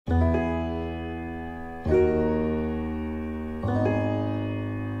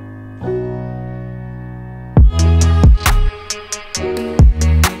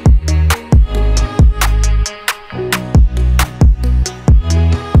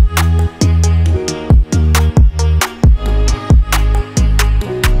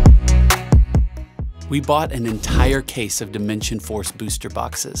We bought an entire case of Dimension Force booster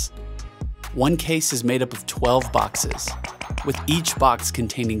boxes. One case is made up of 12 boxes, with each box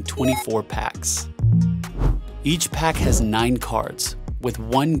containing 24 packs. Each pack has 9 cards, with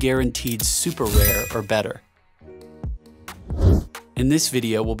 1 guaranteed super rare or better. In this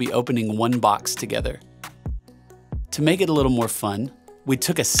video, we'll be opening 1 box together. To make it a little more fun, we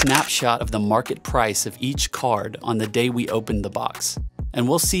took a snapshot of the market price of each card on the day we opened the box, and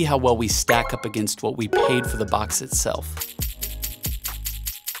we'll see how well we stack up against what we paid for the box itself.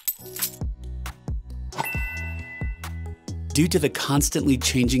 Due to the constantly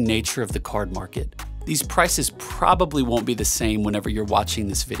changing nature of the card market, these prices probably won't be the same whenever you're watching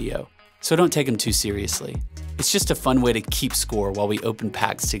this video, so don't take them too seriously. It's just a fun way to keep score while we open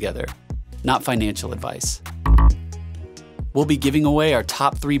packs together, not financial advice. We'll be giving away our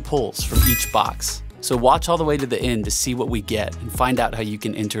top 3 pulls from each box, so watch all the way to the end to see what we get and find out how you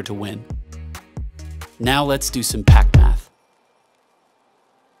can enter to win. Now let's do some pack math.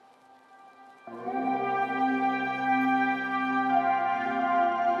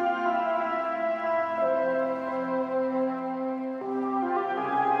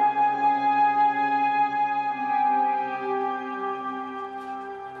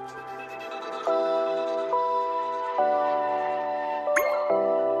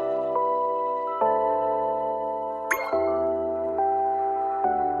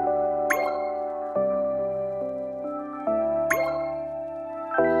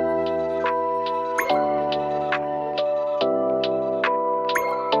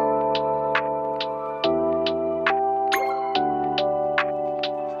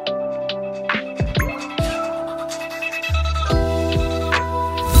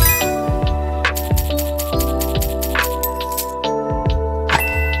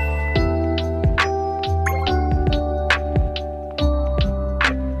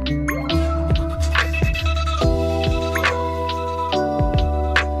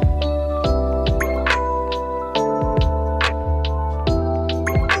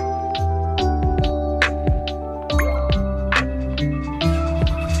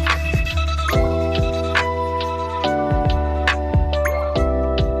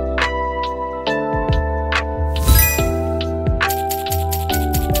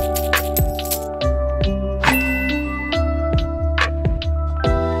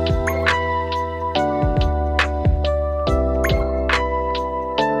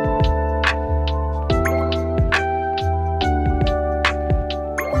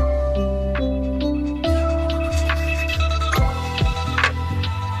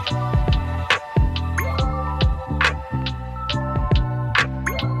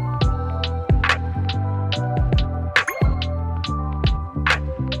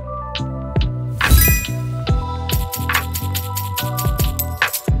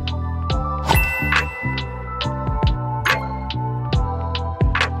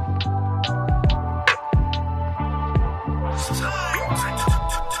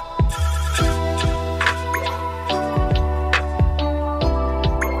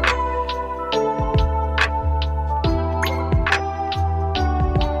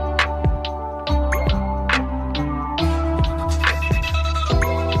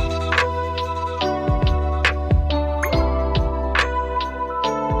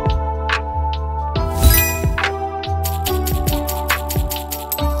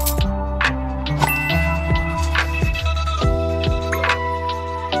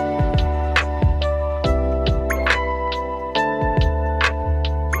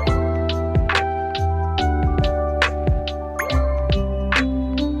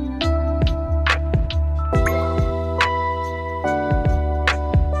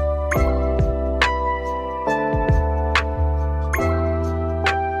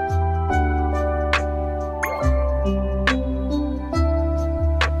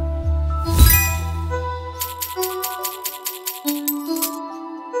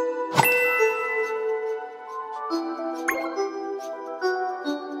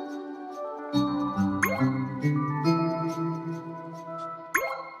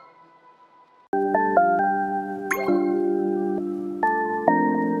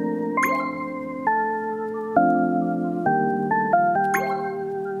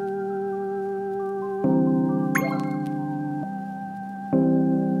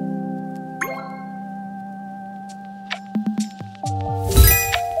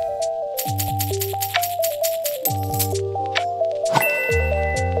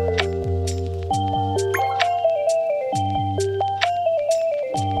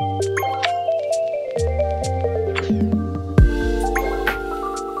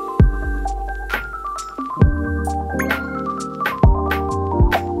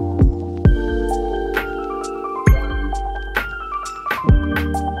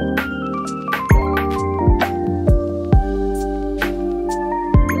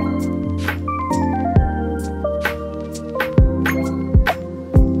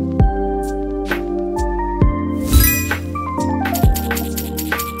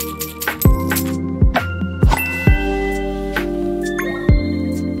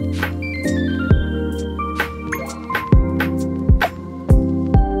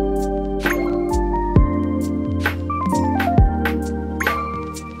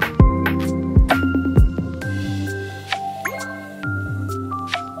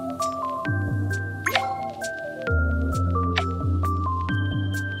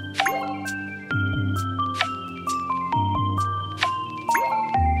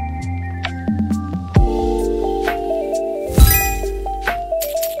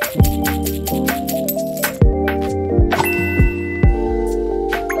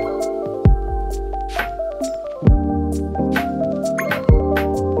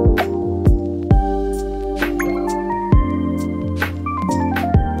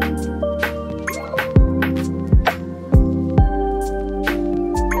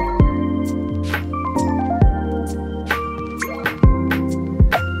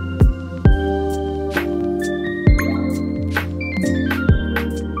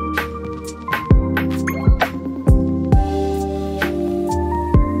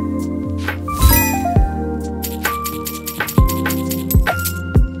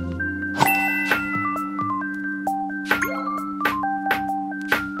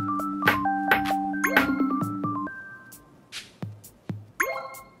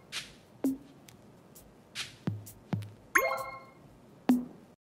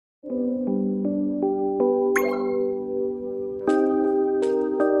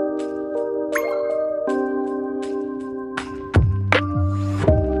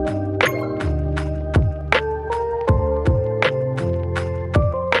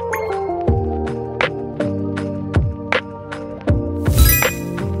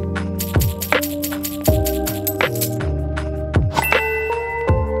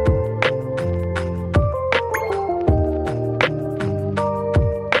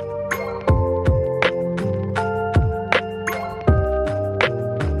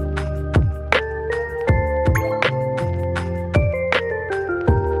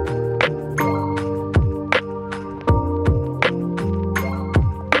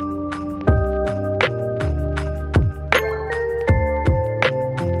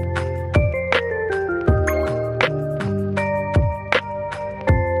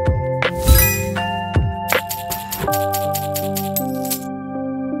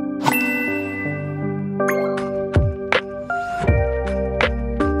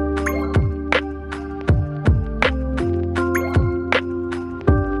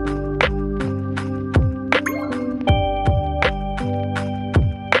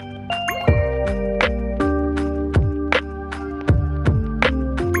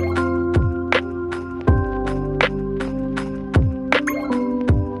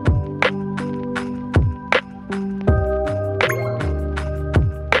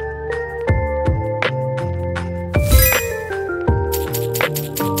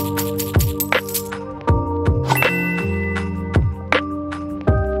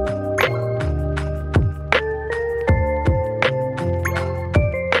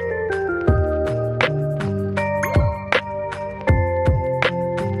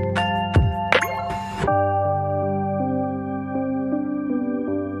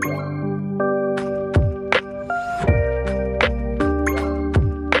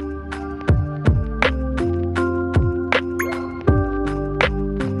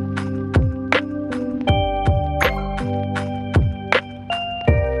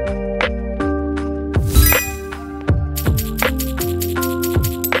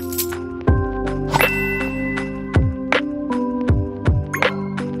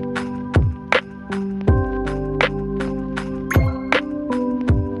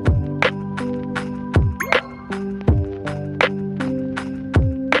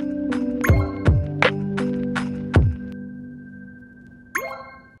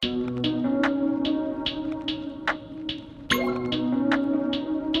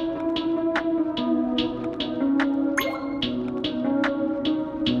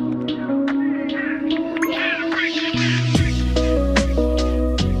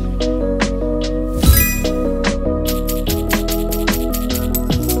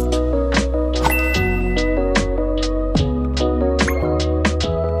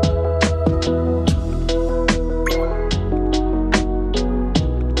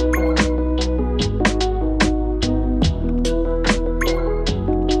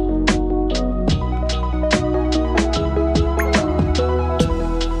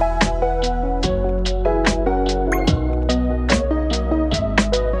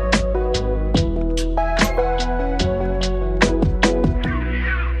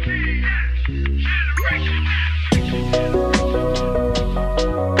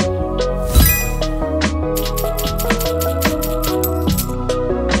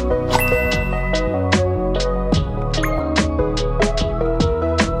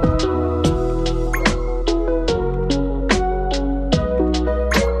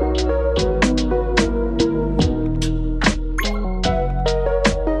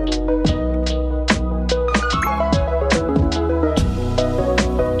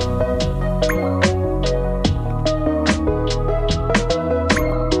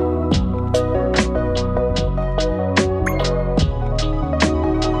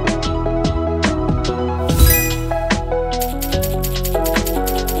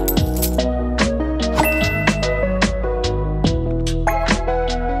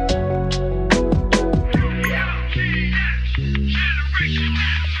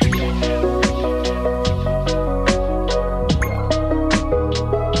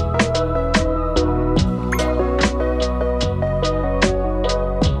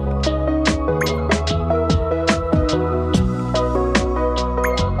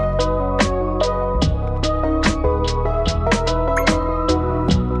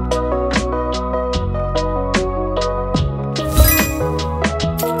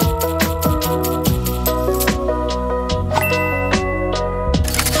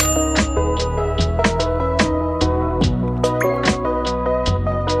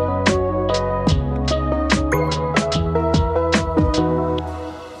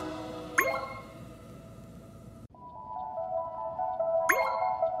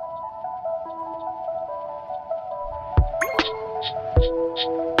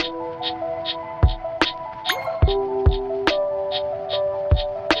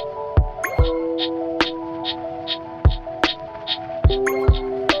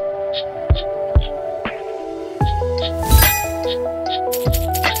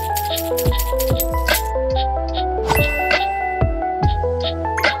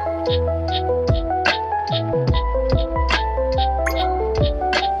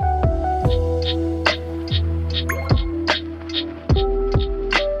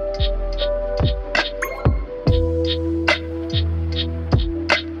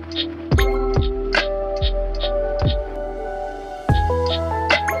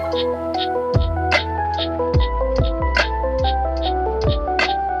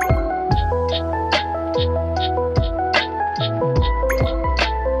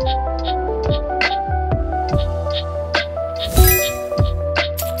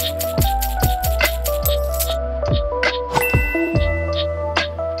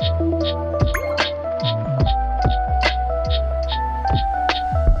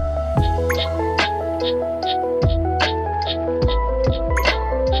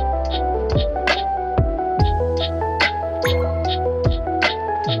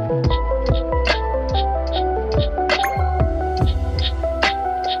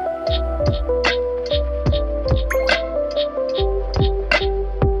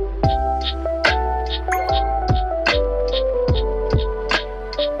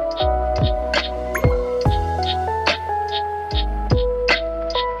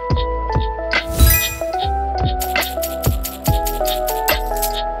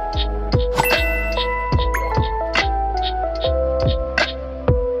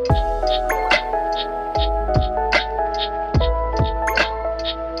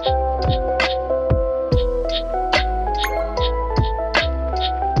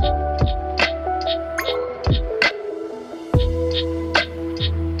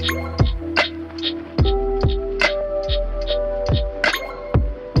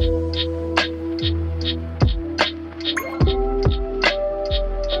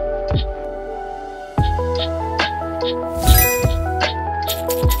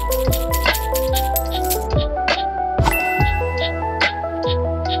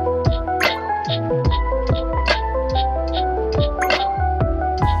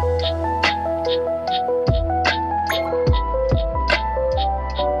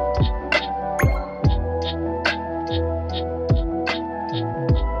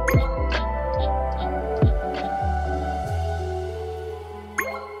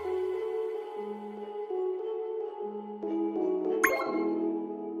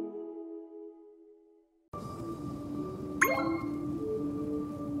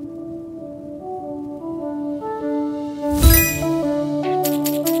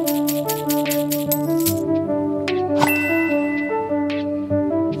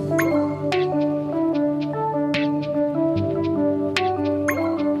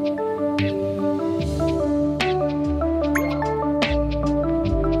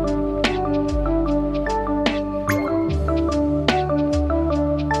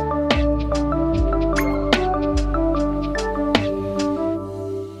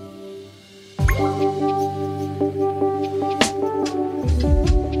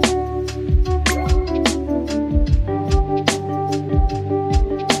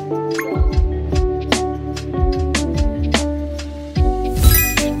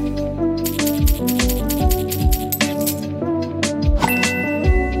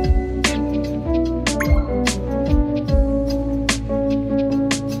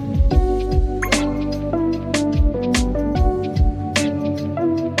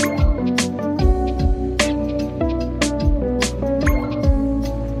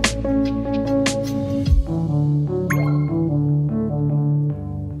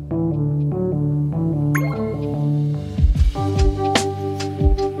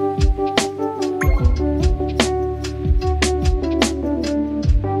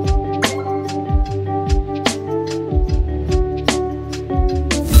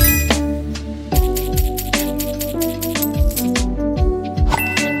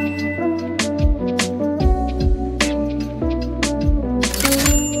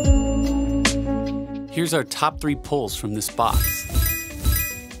 Here's our top 3 pulls from this box.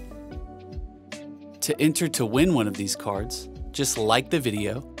 To enter to win one of these cards, just like the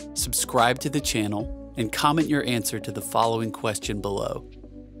video, subscribe to the channel, and comment your answer to the following question below.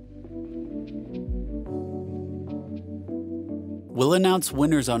 We'll announce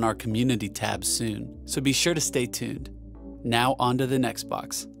winners on our community tab soon, so be sure to stay tuned. Now on to the next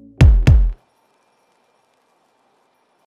box.